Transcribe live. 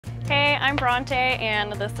I'm Bronte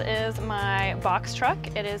and this is my box truck.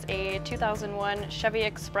 It is a 2001 Chevy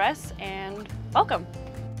Express and welcome.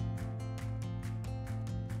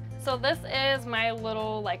 So this is my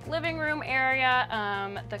little living room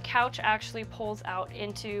area. The couch actually pulls out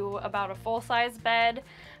into about a full-size bed.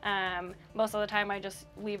 Most of the time I just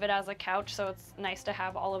leave it as a couch, so it's nice to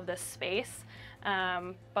have all of this space.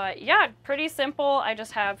 But yeah, pretty simple. I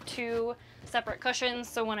just have two separate cushions,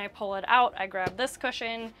 so when I pull it out, I grab this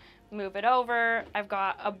cushion, move it over. I've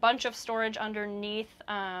got a bunch of storage underneath.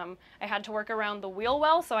 I had to work around the wheel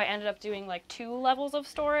well, so I ended up doing two levels of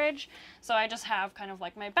storage. So I just have kind of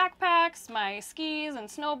my backpacks, my skis and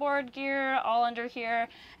snowboard gear all under here,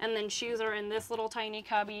 and then shoes are in this little tiny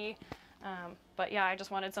cubby. But yeah, I just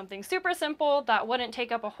wanted something super simple that wouldn't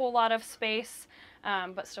take up a whole lot of space,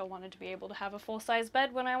 but still wanted to be able to have a full-size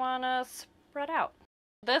bed when I want to spread out.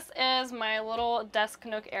 This is my little desk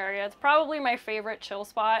nook area. It's probably my favorite chill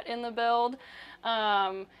spot in the build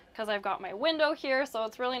because I've got my window here, so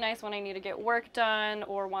it's really nice when I need to get work done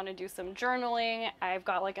or want to do some journaling. I've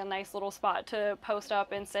got a nice little spot to post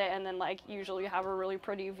up and sit, and then usually have a really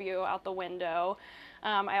pretty view out the window.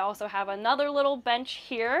 I also have another little bench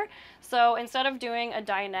here, so instead of doing a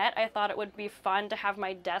dinette, I thought it would be fun to have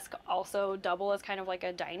my desk also double as kind of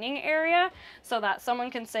a dining area, so that someone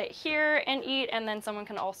can sit here and eat, and then someone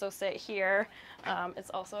can also sit here. It's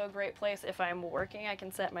also a great place if I'm working. I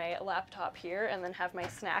can set my laptop here and then have my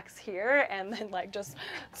snacks here, and then just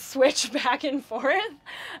switch back and forth.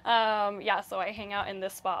 Yeah, so I hang out in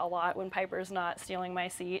this spot a lot when Piper's not stealing my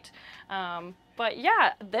seat. But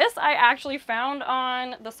yeah, this I actually found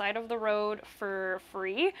on the side of the road for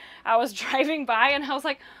free. I was driving by and I was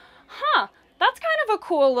like, huh, that's kind of a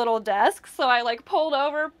cool little desk. So I pulled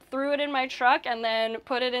over, threw it in my truck, and then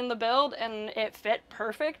put it in the build, and it fit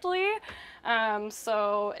perfectly.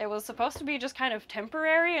 So it was supposed to be just kind of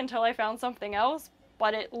temporary until I found something else,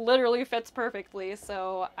 but it literally fits perfectly.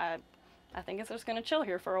 So I think it's just gonna chill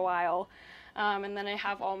here for a while. And then I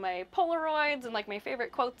have all my Polaroids and my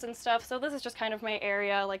favorite quotes and stuff. So this is just kind of my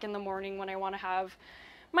area, in the morning when I want to have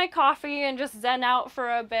my coffee and just zen out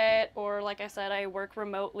for a bit. Or like I said, I work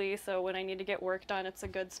remotely, so when I need to get work done, it's a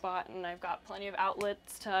good spot, and I've got plenty of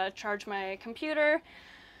outlets to charge my computer.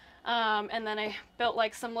 And then I built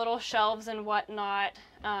some little shelves and whatnot,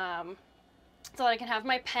 so that I can have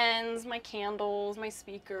my pens, my candles, my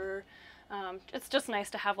speaker. It's just nice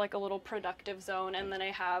to have a little productive zone. And then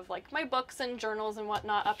I have my books and journals and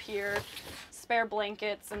whatnot up here, spare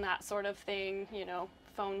blankets and that sort of thing, you know,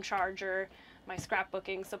 phone charger, my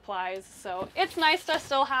scrapbooking supplies. So it's nice to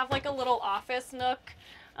still have a little office nook.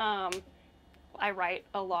 I write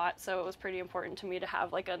a lot, so it was pretty important to me to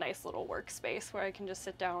have a nice little workspace where I can just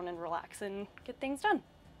sit down and relax and get things done.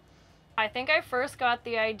 I think I first got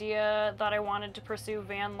the idea that I wanted to pursue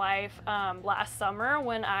van life last summer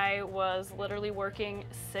when I was literally working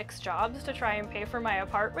 6 jobs to try and pay for my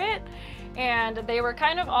apartment, and they were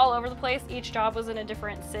kind of all over the place. Each job was in a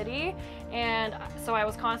different city, and so I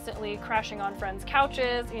was constantly crashing on friends'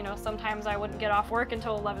 couches. You know, sometimes I wouldn't get off work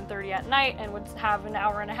until 11:30 at night and would have an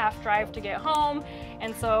hour-and-a-half drive to get home,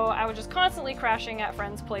 and so I was just constantly crashing at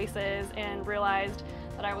friends' places and realized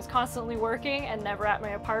that I was constantly working and never at my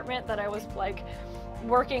apartment, that I was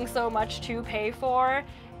working so much to pay for.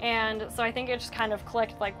 And so I think it just kind of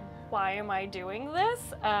clicked, why am I doing this?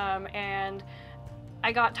 And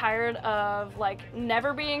I got tired of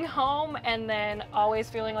never being home and then always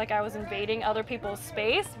feeling like I was invading other people's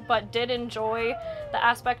space, but did enjoy the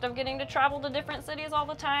aspect of getting to travel to different cities all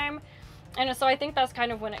the time. And so I think that's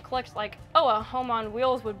kind of when it clicked, oh, a home on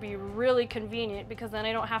wheels would be really convenient, because then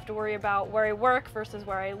I don't have to worry about where I work versus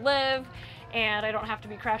where I live, and I don't have to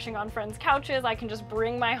be crashing on friends' couches. I can just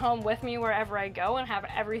bring my home with me wherever I go and have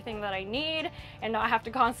everything that I need, and not have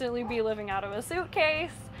to constantly be living out of a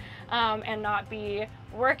suitcase, and not be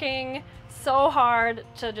working so hard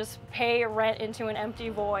to just pay rent into an empty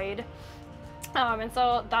void. And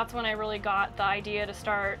so that's when I really got the idea to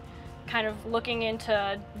start kind of looking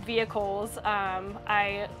into vehicles.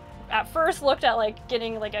 I at first looked at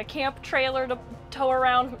getting a camp trailer to tow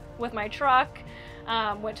around with my truck,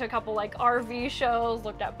 went to a couple RV shows,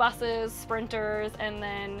 looked at buses, sprinters, and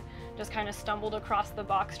then just kind of stumbled across the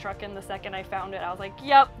box truck, and the second I found it I was like,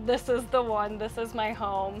 yep, this is the one, this is my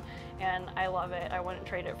home, and I love it. I wouldn't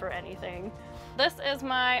trade it for anything. This is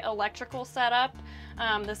my electrical setup.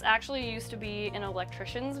 This actually used to be an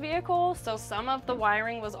electrician's vehicle, so some of the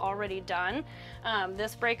wiring was already done.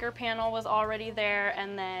 This breaker panel was already there,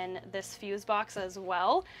 and then this fuse box as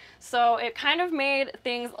well. So it kind of made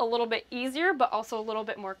things a little bit easier, but also a little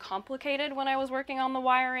bit more complicated when I was working on the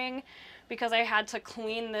wiring, because I had to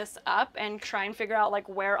clean this up and try and figure out like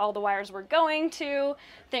where all the wires were going to.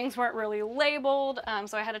 Things weren't really labeled,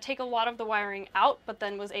 so I had to take a lot of the wiring out, but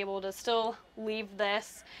then was able to still leave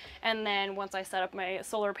this. And then once I set up my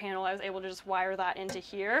solar panel, I was able to just wire that into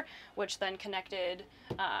here, which then connected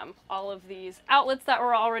all of these outlets that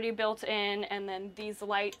were already built in, and then these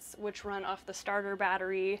lights, which run off the starter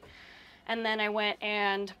battery. And then I went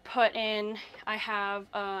and put in, I have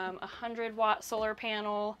a 100-watt solar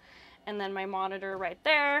panel, and then my monitor right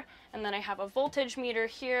there. And then I have a voltage meter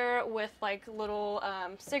here with like little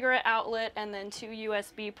cigarette outlet, and then 2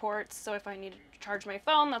 USB ports. So if I need to charge my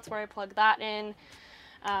phone, that's where I plug that in.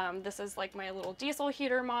 This is like my little diesel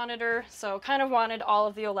heater monitor. So kind of wanted all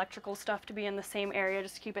of the electrical stuff to be in the same area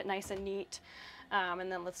just to keep it nice and neat.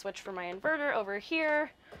 And then let's switch for my inverter over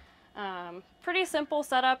here. Pretty simple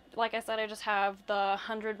setup. Like I said, I just have the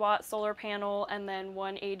 100-watt solar panel and then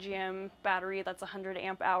 1 AGM battery that's 100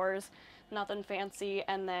 amp hours, nothing fancy,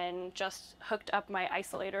 and then just hooked up my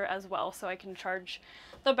isolator as well, so I can charge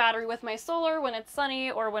the battery with my solar when it's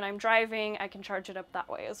sunny, or when I'm driving I can charge it up that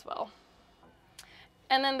way as well.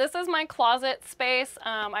 And then this is my closet space.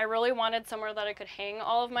 I really wanted somewhere that I could hang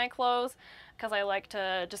all of my clothes because I like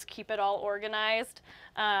to just keep it all organized,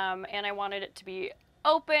 and I wanted it to be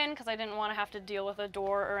open because I didn't want to have to deal with a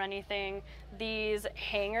door or anything. These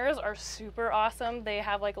hangers are super awesome. They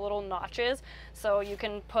have like little notches, so you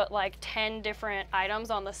can put like 10 different items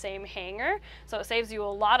on the same hanger, so it saves you a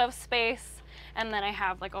lot of space. And then I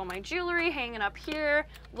have like all my jewelry hanging up here,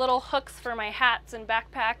 little hooks for my hats and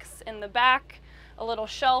backpacks in the back, a little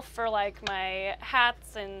shelf for like my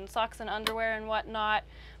hats and socks and underwear and whatnot.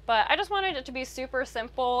 But I just wanted it to be super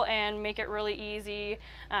simple and make it really easy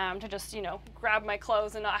to just, you know, grab my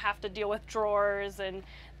clothes and not have to deal with drawers and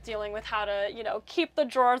dealing with how to, you know, keep the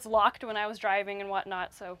drawers locked when I was driving and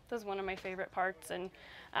whatnot. So this is one of my favorite parts. And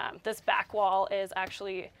this back wall is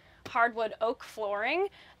actually hardwood oak flooring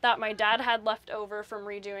that my dad had left over from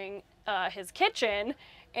redoing his kitchen.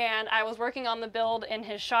 And I was working on the build in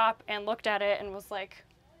his shop and looked at it and was like,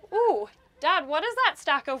 ooh, Dad, what is that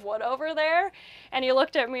stack of wood over there? And he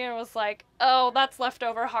looked at me and was like, oh, that's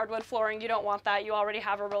leftover hardwood flooring. You don't want that. You already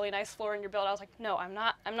have a really nice floor in your build. I was like, no, I'm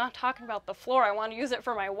not talking about the floor. I want to use it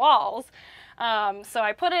for my walls. So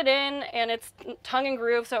I put it in, and it's tongue and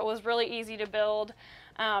groove, so it was really easy to build.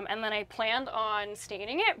 And then I planned on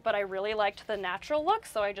staining it, but I really liked the natural look,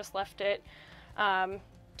 so I just left it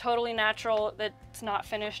totally natural. It's not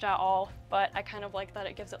finished at all, but I kind of like that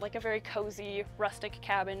it gives it like a very cozy, rustic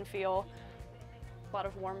cabin feel. A lot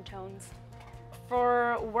of warm tones.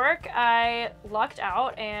 For work, I lucked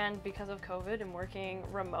out, and because of COVID, I'm working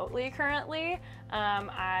remotely currently.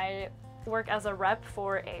 I work as a rep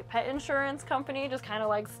for a pet insurance company, just kind of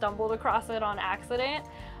like stumbled across it on accident.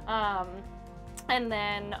 And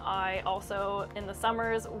then I also, in the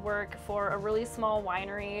summers, work for a really small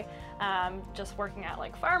winery, just working at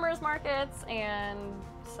like farmers markets and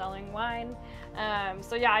selling wine.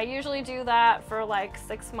 So yeah, I usually do that for like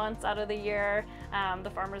 6 months out of the year. The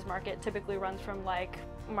farmers market typically runs from like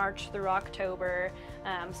March through October.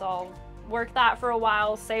 So I'll work that for a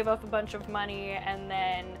while, save up a bunch of money, and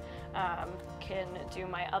then can do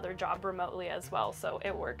my other job remotely as well. So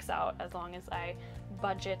it works out as long as I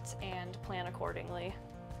budget and plan accordingly.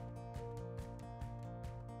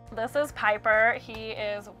 This is Piper. He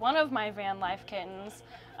is one of my van life kittens.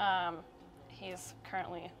 He's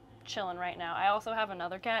currently chilling right now. I also have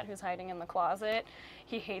another cat who's hiding in the closet.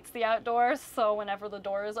 He hates the outdoors, so whenever the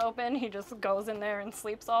door is open, he just goes in there and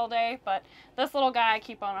sleeps all day. But this little guy I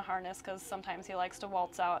keep on a harness because sometimes he likes to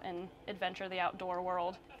waltz out and adventure the outdoor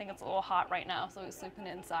world. I think it's a little hot right now, so he's sleeping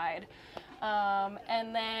inside.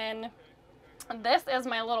 And then this is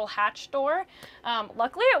my little hatch door.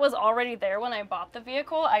 Luckily it was already there when I bought the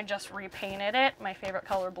vehicle. I just repainted it, my favorite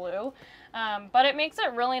color, blue. But it makes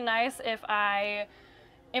it really nice if I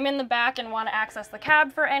am in the back and want to access the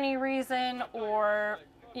cab for any reason, or,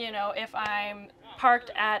 you know, if I'm parked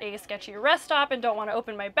at a sketchy rest stop and don't want to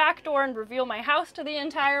open my back door and reveal my house to the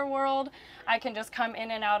entire world, I can just come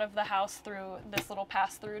in and out of the house through this little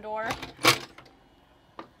pass-through door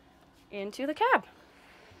into the cab.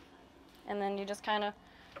 And then you just kind of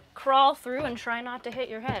crawl through and try not to hit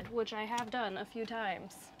your head, which I have done a few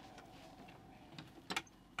times.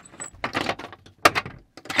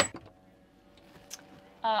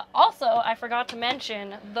 Also, I forgot to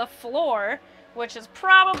mention the floor, which is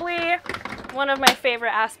probably one of my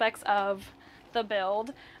favorite aspects of the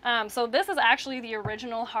build. So this is actually the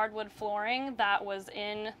original hardwood flooring that was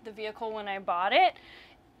in the vehicle when I bought it.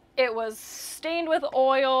 it was stained with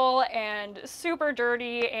oil and super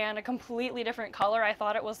dirty and a completely different color. I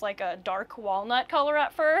thought it was like a dark walnut color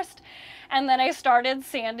at first. And then I started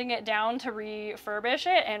sanding it down to refurbish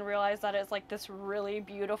it and realized that it's like this really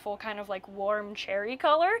beautiful kind of like warm cherry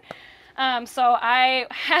color. So I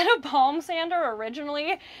had a palm sander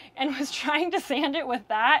originally and was trying to sand it with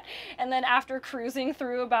that. And then after cruising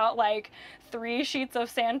through about like 3 sheets of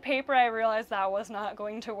sandpaper, I realized that was not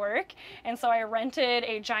going to work. And so I rented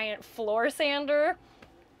a giant floor sander.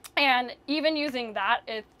 And even using that,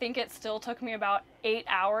 I think it still took me about 8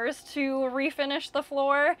 hours to refinish the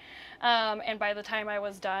floor. And by the time I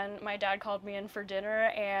was done, my dad called me in for dinner,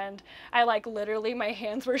 and I like literally, my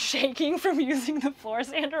hands were shaking from using the floor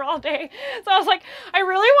sander all day. So I was like, I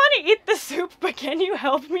really want to eat the soup, but can you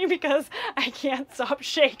help me because I can't stop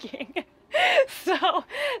shaking. So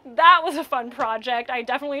that was a fun project. I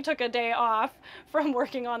definitely took a day off from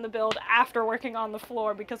working on the build after working on the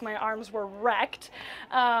floor because my arms were wrecked.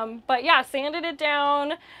 But yeah, sanded it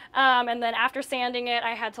down. And then after sanding it,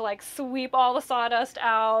 I had to like sweep all the sawdust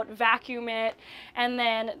out, vacuum it. And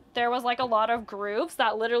then there was like a lot of grooves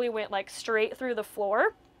that literally went like straight through the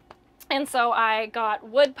floor. And so I got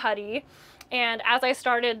wood putty. And as I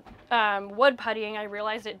started wood puttying, I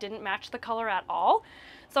realized it didn't match the color at all.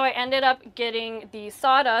 So I ended up getting the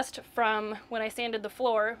sawdust from when I sanded the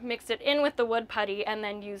floor, mixed it in with the wood putty, and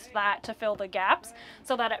then used that to fill the gaps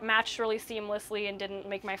so that it matched really seamlessly and didn't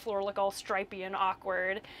make my floor look all stripy and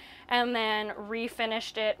awkward. And then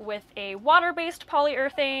refinished it with a water-based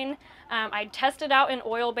polyurethane. I tested out an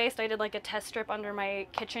oil-based. I did like a test strip under my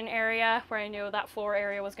kitchen area where I knew that floor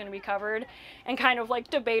area was going to be covered, and kind of like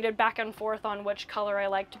debated back and forth on which color I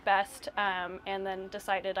liked best, and then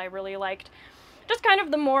decided I really liked just kind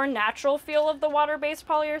of the more natural feel of the water-based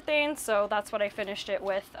polyurethane, so that's what I finished it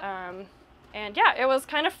with. And yeah, it was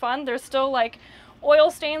kind of fun. There's still like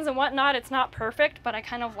oil stains and whatnot. It's not perfect, but I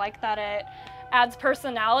kind of like that it adds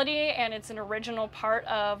personality and it's an original part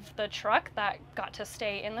of the truck that got to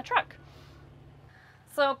stay in the truck.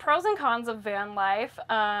 So pros and cons of van life.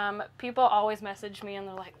 People always message me and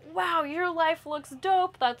they're like, wow, your life looks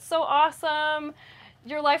dope. That's so awesome.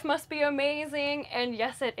 Your life must be amazing. And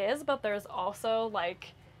yes, it is, but there's also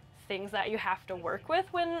like things that you have to work with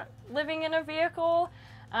when living in a vehicle.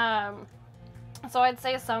 So I'd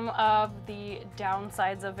say some of the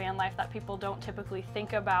downsides of van life that people don't typically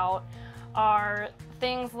think about are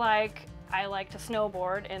things like I like to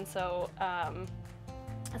snowboard, and so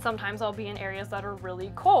sometimes I'll be in areas that are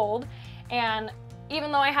really cold, and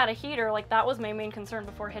even though I had a heater, like that was my main concern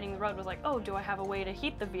before hitting the road, was like, oh, do I have a way to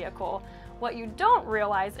heat the vehicle? What you don't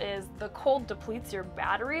realize is the cold depletes your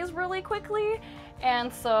batteries really quickly,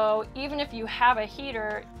 and so even if you have a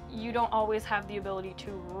heater, you don't always have the ability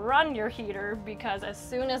to run your heater, because as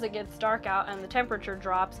soon as it gets dark out and the temperature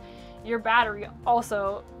drops, your battery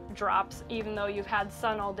also drops. Even though you've had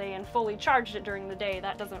sun all day and fully charged it during the day,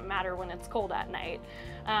 that doesn't matter when it's cold at night.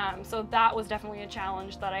 So that was definitely a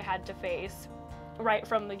challenge that I had to face right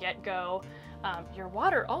from the get-go. Your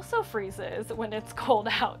water also freezes when it's cold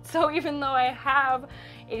out. So even though I have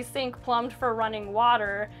a sink plumbed for running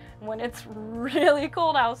water, when it's really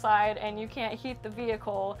cold outside and you can't heat the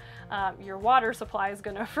vehicle, your water supply is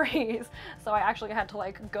gonna freeze. So I actually had to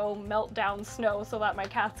like go melt down snow so that my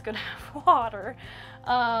cats could have water.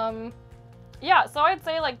 Yeah, so I'd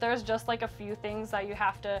say like there's just like a few things that you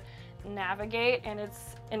have to navigate, and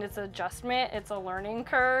it's adjustment. It's a learning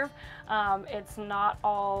curve. It's not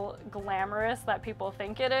all glamorous that people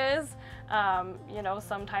think it is. You know,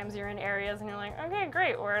 sometimes you're in areas and you're like, okay,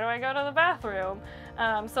 great, where do I go to the bathroom?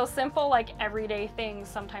 So simple, like everyday things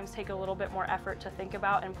sometimes take a little bit more effort to think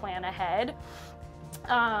about and plan ahead.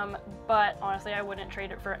 But honestly, I wouldn't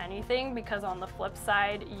trade it for anything, because on the flip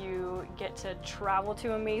side, you get to travel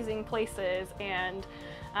to amazing places, and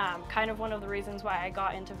kind of one of the reasons why I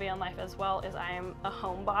got into van life as well is I am a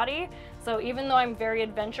homebody. So even though I'm very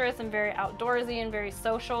adventurous and very outdoorsy and very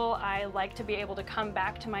social, I like to be able to come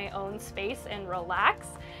back to my own space and relax.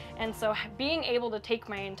 And so being able to take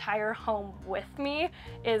my entire home with me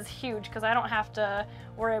is huge, because I don't have to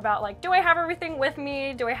worry about like, do I have everything with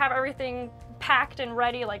me? Do I have everything packed and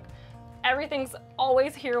ready? Like, everything's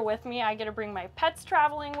always here with me. I get to bring my pets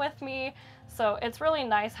traveling with me. So it's really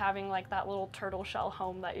nice having like that little turtle shell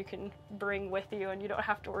home that you can bring with you, and you don't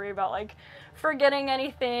have to worry about like forgetting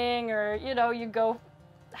anything, or you know, you go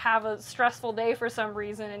have a stressful day for some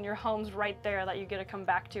reason and your home's right there that you get to come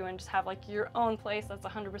back to and just have like your own place that's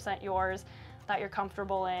 100% yours, that you're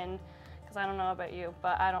comfortable in. Because I don't know about you,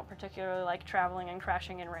 but I don't particularly like traveling and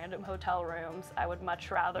crashing in random hotel rooms. I would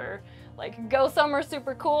much rather like go somewhere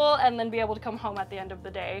super cool and then be able to come home at the end of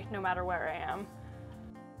the day no matter where I am.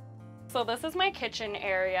 So this is my kitchen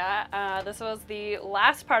area. This was the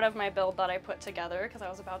last part of my build that I put together because I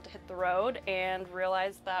was about to hit the road and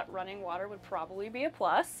realized that running water would probably be a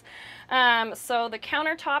plus. So the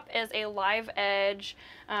countertop is a live edge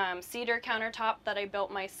cedar countertop that I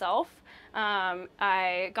built myself.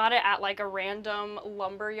 I got it at like a random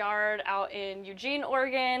lumber yard out in Eugene,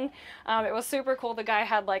 Oregon. It was super cool. The guy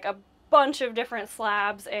had like a bunch of different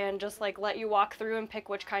slabs and just like let you walk through and pick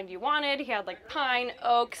which kind you wanted. He had like pine,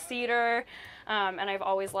 oak, cedar, and I've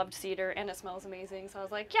always loved cedar and it smells amazing. So I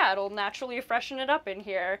was like, yeah, it'll naturally freshen it up in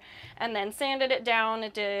here. And then sanded it down.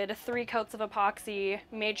 It did 3 coats of epoxy,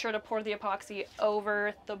 made sure to pour the epoxy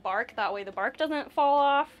over the bark. That way the bark doesn't fall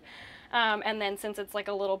off. And then since it's like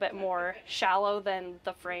a little bit more shallow than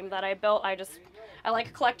the frame that I built, I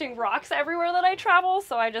like collecting rocks everywhere that I travel,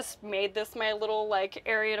 so I just made this my little like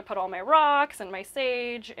area to put all my rocks and my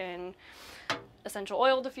sage and essential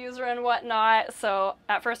oil diffuser and whatnot. So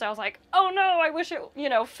at first I was like, oh no, I wish it, you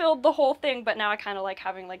know, filled the whole thing, but now I kind of like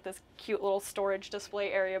having like this cute little storage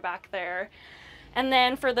display area back there. And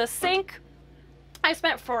then for the sink, I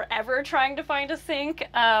spent forever trying to find a sink.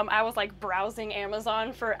 I was like browsing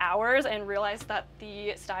Amazon for hours and realized that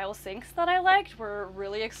the style sinks that I liked were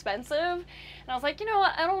really expensive. And I was like, you know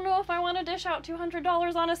what, I don't know if I want to dish out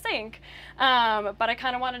 $200 on a sink. But I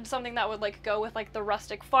kind of wanted something that would like go with like the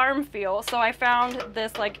rustic farm feel. So I found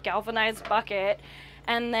this like galvanized bucket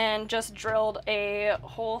and then just drilled a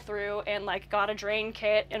hole through and like got a drain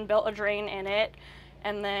kit and built a drain in it.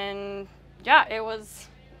 And then, yeah, it was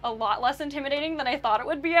a lot less intimidating than I thought it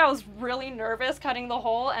would be. I was really nervous cutting the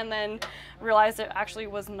hole and then realized it actually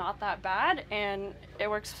was not that bad and it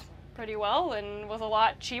works pretty well and was a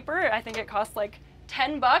lot cheaper. I think it cost like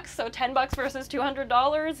 10 bucks, so 10 bucks versus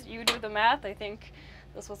 $200. You do the math. I think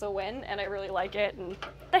this was a win and I really like it, and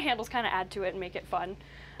the handles kind of add to it and make it fun.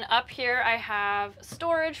 And up here I have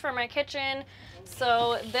storage for my kitchen.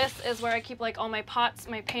 So this is where I keep like all my pots,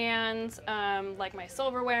 my pans, like my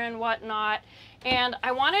silverware and whatnot. And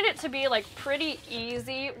I wanted it to be like pretty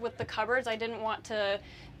easy with the cupboards. I didn't want to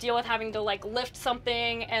deal with having to like lift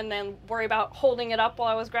something and then worry about holding it up while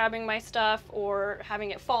I was grabbing my stuff or having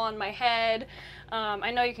it fall on my head. I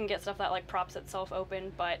know you can get stuff that like props itself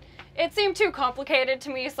open, but it seemed too complicated to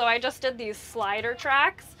me, so I just did these slider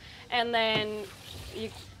tracks, and then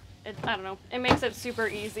I don't know, it makes it super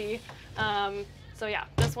easy. So yeah,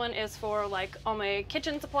 this one is for like all my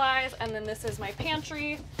kitchen supplies, and then this is my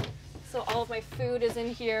pantry. So all of my food is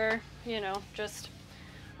in here, you know, just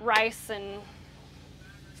rice and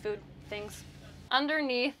food things.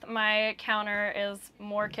 Underneath my counter is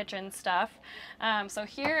more kitchen stuff. So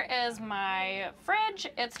here is my fridge.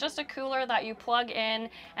 It's just a cooler that you plug in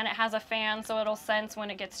and it has a fan, so it'll sense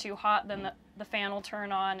when it gets too hot, then the fan will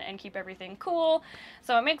turn on and keep everything cool.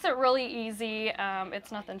 So it makes it really easy.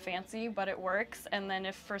 It's nothing fancy, but it works. And then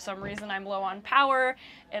if for some reason I'm low on power,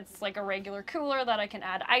 it's like a regular cooler that I can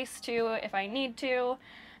add ice to if I need to.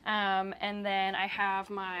 And then I have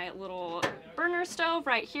my little burner stove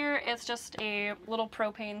right here. It's just a little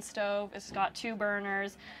propane stove. It's got 2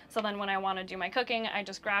 burners. So then when I want to do my cooking, I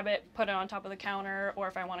just grab it, put it on top of the counter, or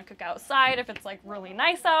if I want to cook outside, if it's like really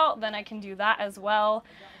nice out, then I can do that as well.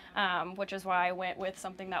 Which is why I went with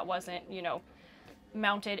something that wasn't, you know,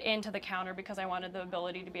 mounted into the counter, because I wanted the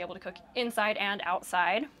ability to be able to cook inside and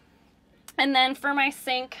outside. And then for my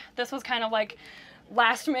sink, this was kind of like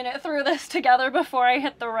last minute threw this together before I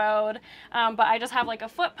hit the road, but I just have like a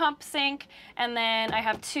foot pump sink, and then I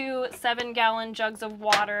have 2 7-gallon jugs of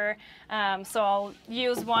water, so I'll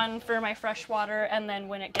use one for my fresh water, and then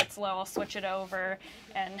when it gets low I'll switch it over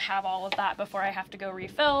and have all of that before I have to go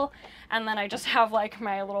refill. And then I just have like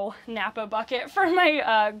my little Napa bucket for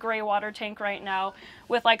my gray water tank right now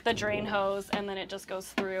with like the drain hose, and then it just goes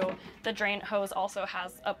through. The drain hose also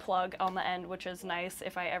has a plug on the end, which is nice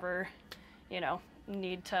if I ever, you know,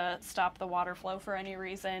 need to stop the water flow for any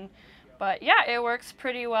reason. But yeah, it works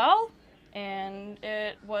pretty well, and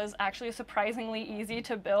it was actually surprisingly easy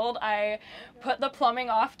to build. I put the plumbing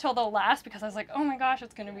off till the last because I was like, oh my gosh,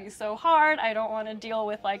 it's gonna be so hard. I don't want to deal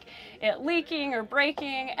with like it leaking or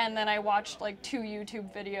breaking. And then I watched like 2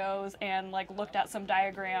 YouTube videos and like looked at some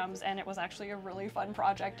diagrams, and it was actually a really fun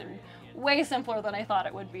project and way simpler than I thought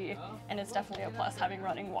it would be. And it's definitely a plus having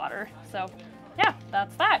running water. So yeah,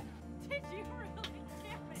 that's that.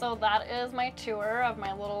 So that is my tour of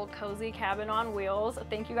my little cozy cabin on wheels.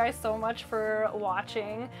 Thank you guys so much for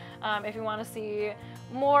watching. If you want to see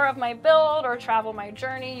more of my build or travel my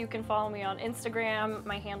journey, you can follow me on Instagram.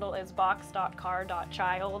 My handle is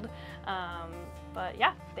box.car.child. But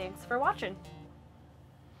yeah, thanks for watching.